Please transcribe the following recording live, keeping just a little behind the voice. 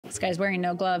This guy's wearing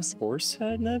no gloves.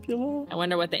 Horsehead Nebula? I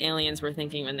wonder what the aliens were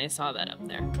thinking when they saw that up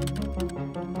there.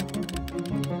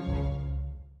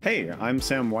 Hey, I'm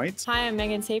Sam White. Hi, I'm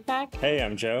Megan Sapak. Hey,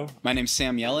 I'm Joe. My name's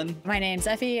Sam Yellen. My name's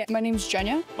Effie. My name's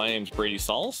Jenya. My name's Brady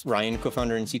Sauls. Ryan,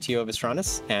 co-founder and CTO of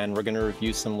Astronis, and we're going to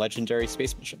review some legendary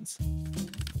space missions.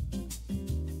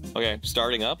 Okay,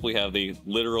 starting up, we have the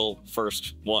literal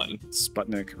first one.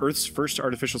 Sputnik, Earth's first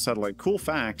artificial satellite. Cool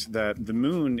fact that the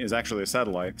moon is actually a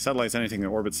satellite. Satellite's anything that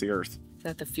orbits the Earth. Is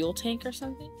that the fuel tank or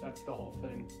something? That's the whole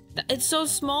thing. It's so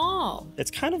small.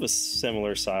 It's kind of a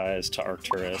similar size to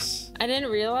Arcturus. I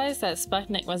didn't realize that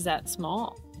Sputnik was that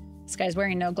small. This guy's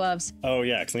wearing no gloves. Oh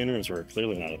yeah, clean rooms were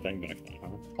clearly not a thing back then, huh?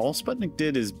 All Sputnik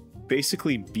did is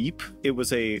basically beep. It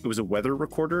was a weather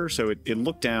recorder, so it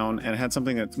looked down and it had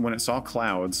something that when it saw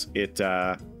clouds, it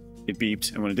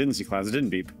beeped, and when it didn't see clouds, it didn't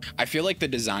beep. I feel like the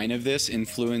design of this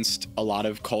influenced a lot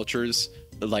of cultures'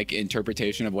 like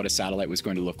interpretation of what a satellite was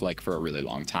going to look like for a really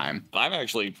long time. I've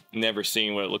actually never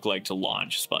seen what it looked like to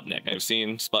launch Sputnik. I've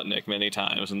seen Sputnik many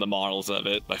times and the models of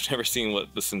it, but I've never seen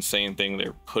what this insane thing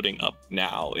they're putting up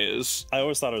now is. I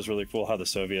always thought it was really cool how the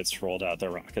Soviets rolled out their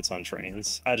rockets on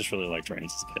trains. I just really liked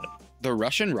trains as a kid. The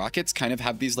Russian rockets kind of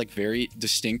have these like very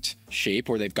distinct shape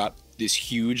where they've got this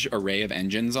huge array of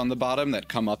engines on the bottom that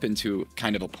come up into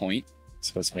kind of a point.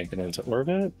 Supposed to make it into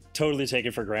orbit. Totally take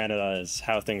it for granted as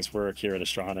how things work here at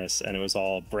Astronis, and it was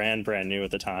all brand new at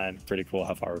the time. Pretty cool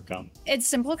how far we've come. It's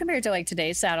simple compared to like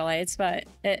today's satellites, but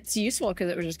it's useful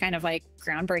because it was just kind of like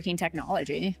groundbreaking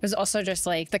technology. It was also just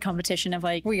like the competition of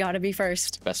like, we gotta be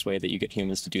first. Best way that you get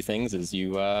humans to do things is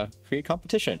you create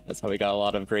competition. That's how we got a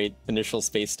lot of great initial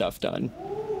space stuff done.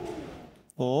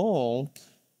 Oh.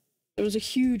 It was a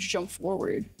huge jump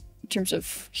forward in terms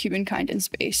of humankind in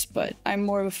space, but I'm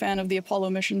more of a fan of the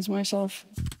Apollo missions myself.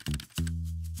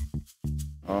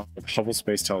 Hubble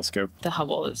Space Telescope. The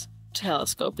Hubble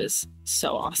telescope is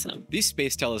so awesome. These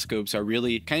space telescopes are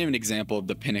really kind of an example of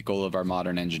the pinnacle of our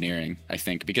modern engineering, I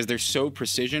think, because they're so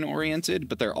precision oriented,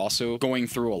 but they're also going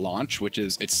through a launch, which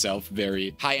is itself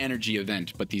very high energy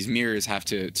event. But these mirrors have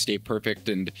to stay perfect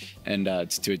and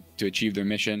to achieve their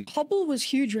mission. Hubble was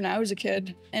huge when I was a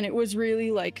kid, and it was really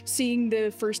like seeing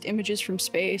the first images from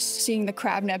space, seeing the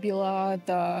Crab Nebula,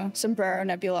 the Sombrero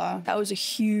Nebula. That was a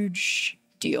huge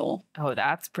deal. Oh,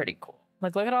 that's pretty cool.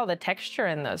 Like, look at all the texture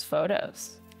in those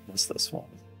photos. What's this one?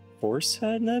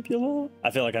 Horsehead Nebula?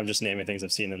 I feel like I'm just naming things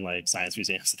I've seen in like science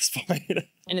museums at this point.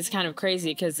 And it's kind of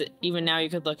crazy because even now you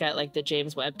could look at like the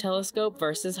James Webb telescope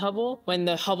versus Hubble. When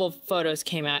the Hubble photos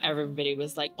came out, everybody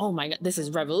was like, oh my God, this is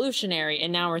revolutionary.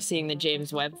 And now we're seeing the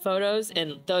James Webb photos,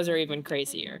 and those are even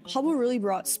crazier. Hubble really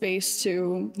brought space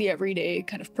to the everyday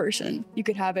kind of person. You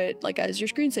could have it like as your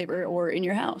screensaver or in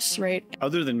your house, right?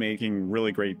 Other than making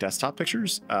really great desktop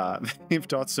pictures, they've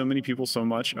taught so many people so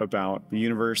much about the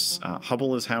universe.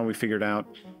 Hubble is how we figured out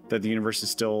that the universe is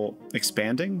still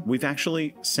expanding. We've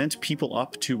actually sent people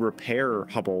up to repair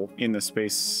Hubble in the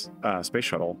space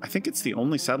shuttle. I think it's the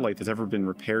only satellite that's ever been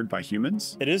repaired by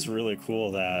humans. It is really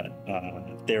cool that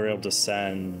they were able to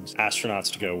send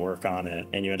astronauts to go work on it,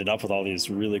 and you ended up with all these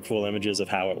really cool images of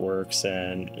how it works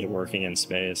and it working in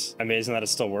space. Amazing that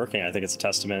it's still working. I think it's a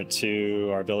testament to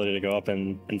our ability to go up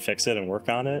and fix it and work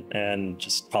on it, and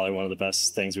just probably one of the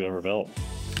best things we've ever built.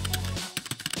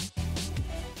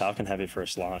 Falcon Heavy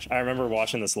first launch. I remember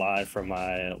watching this live from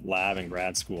my lab in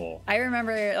grad school. I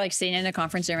remember like sitting in a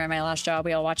conference room at my last job.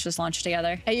 We all watched this launch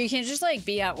together. And you can't just like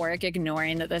be at work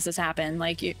ignoring that this has happened.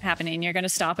 Happening. You're going to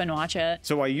stop and watch it.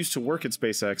 So I used to work at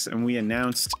SpaceX, and we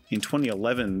announced in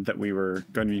 2011 that we were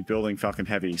going to be building Falcon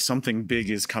Heavy. Something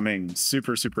big is coming.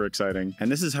 Super, super exciting.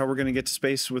 And this is how we're going to get to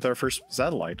space with our first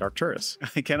satellite, Arcturus.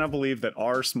 I cannot believe that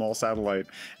our small satellite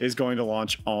is going to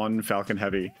launch on Falcon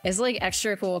Heavy. It's like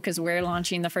extra cool because we're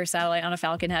launching the first satellite on a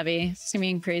Falcon Heavy. It's gonna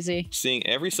be crazy. Seeing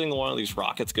every single one of these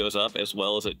rockets goes up as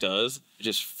well as it does, it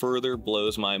just further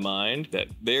blows my mind that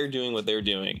they're doing what they're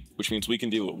doing, which means we can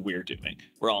do what we're doing.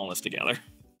 We're all in this together.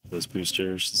 Those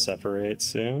boosters separate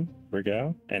soon. Here we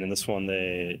go. And in this one,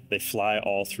 they fly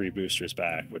all three boosters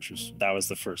back, that was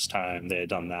the first time they had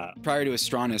done that. Prior to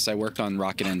Astronis, I worked on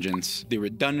rocket engines. The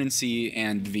redundancy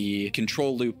and the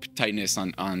control loop tightness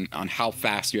on how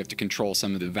fast you have to control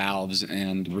some of the valves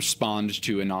and respond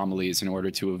to anomalies in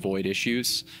order to avoid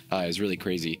issues is really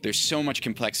crazy. There's so much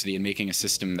complexity in making a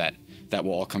system that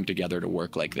will all come together to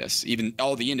work like this. Even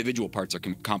all the individual parts are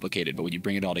complicated, but when you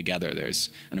bring it all together, there's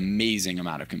an amazing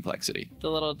amount of complexity.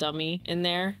 The little dummy in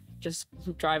there, just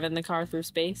driving the car through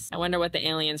space. I wonder what the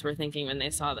aliens were thinking when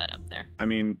they saw that up there. I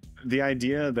mean, the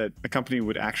idea that a company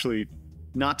would actually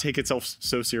not take itself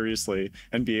so seriously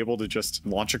and be able to just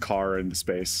launch a car into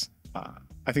space,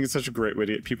 I think it's such a great way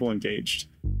to get people engaged.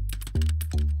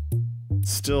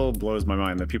 Still blows my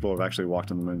mind that people have actually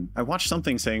walked on the moon. I watched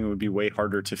something saying it would be way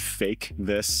harder to fake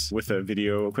this with the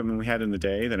video equipment we had in the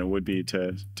day than it would be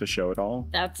to show it all.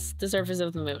 That's the surface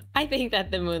of the moon. I think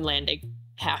that the moon landing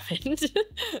happened.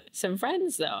 Some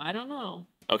friends, though. I don't know.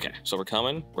 Okay, so we're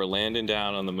coming. We're landing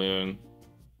down on the moon.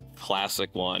 Classic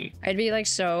one. I'd be like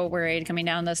so worried coming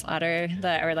down this ladder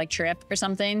that, or like trip or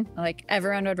something. Like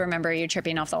everyone would remember you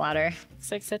tripping off the ladder.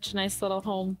 It's like such a nice little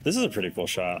home. This is a pretty cool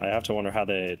shot. I have to wonder how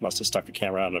they must have stuck a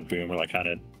camera out of a boom, or like how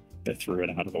did they threw it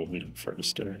out of a window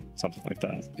first or something like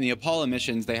that. In the Apollo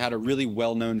missions, they had a really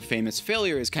well-known famous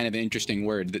failure is kind of an interesting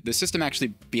word. The system actually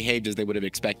behaved as they would have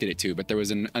expected it to, but there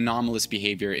was an anomalous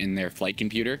behavior in their flight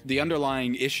computer. The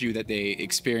underlying issue that they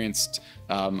experienced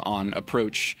on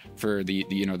approach for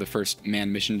the first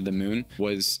manned mission to the moon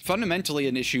was fundamentally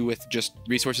an issue with just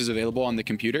resources available on the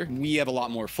computer. We have a lot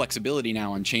more flexibility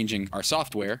now on changing our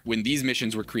software. When these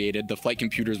missions were created, the flight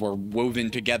computers were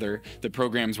woven together. The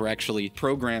programs were actually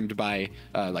programmed by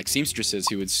like seamstresses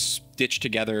who would stitch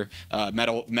together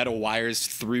metal wires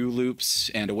through loops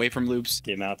and away from loops.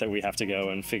 The amount that we have to go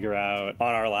and figure out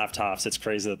on our laptops, it's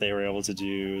crazy that they were able to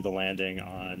do the landing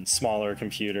on smaller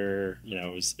computer. You know,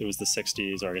 it was the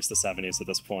 60s, or I guess the 70s at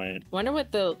this point. I wonder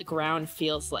what the ground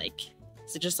feels like.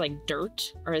 Is it just like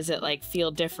dirt, or is it like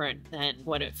feel different than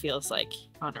what it feels like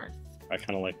on Earth? I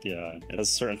kind of like it has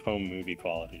certain home movie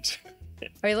qualities.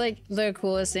 I like the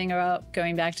coolest thing about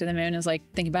going back to the moon is like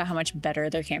thinking about how much better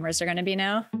their cameras are going to be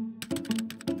now.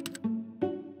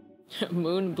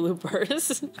 Moon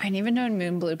bloopers. I didn't even know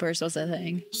moon bloopers was a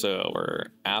thing. So we're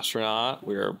astronaut,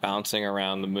 we're bouncing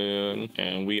around the moon,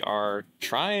 and we are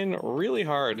trying really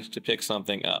hard to pick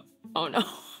something up. Oh no.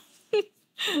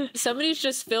 Somebody's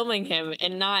just filming him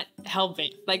and not helping.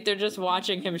 Like they're just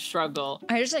watching him struggle.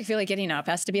 I just like feel like getting up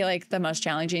has to be like the most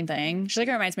challenging thing. Just like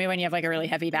it reminds me when you have like a really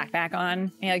heavy backpack on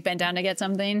and you like bend down to get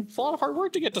something. It's a lot of hard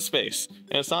work to get to space,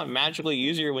 and it's not magically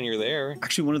easier when you're there.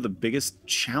 Actually, one of the biggest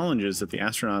challenges that the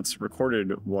astronauts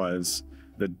recorded was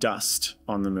the dust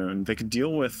on the moon. They could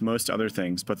deal with most other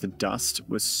things, but the dust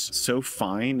was so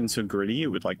fine and so gritty, it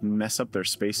would like mess up their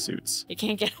spacesuits. You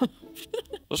can't get up.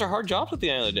 Those are hard jobs at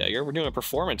the end of the day. We're doing a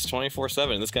performance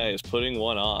 24/7. This guy is putting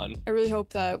one on. I really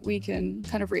hope that we can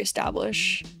kind of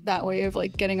reestablish that way of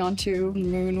like getting onto the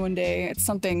moon one day. It's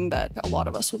something that a lot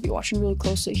of us will be watching really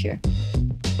closely here.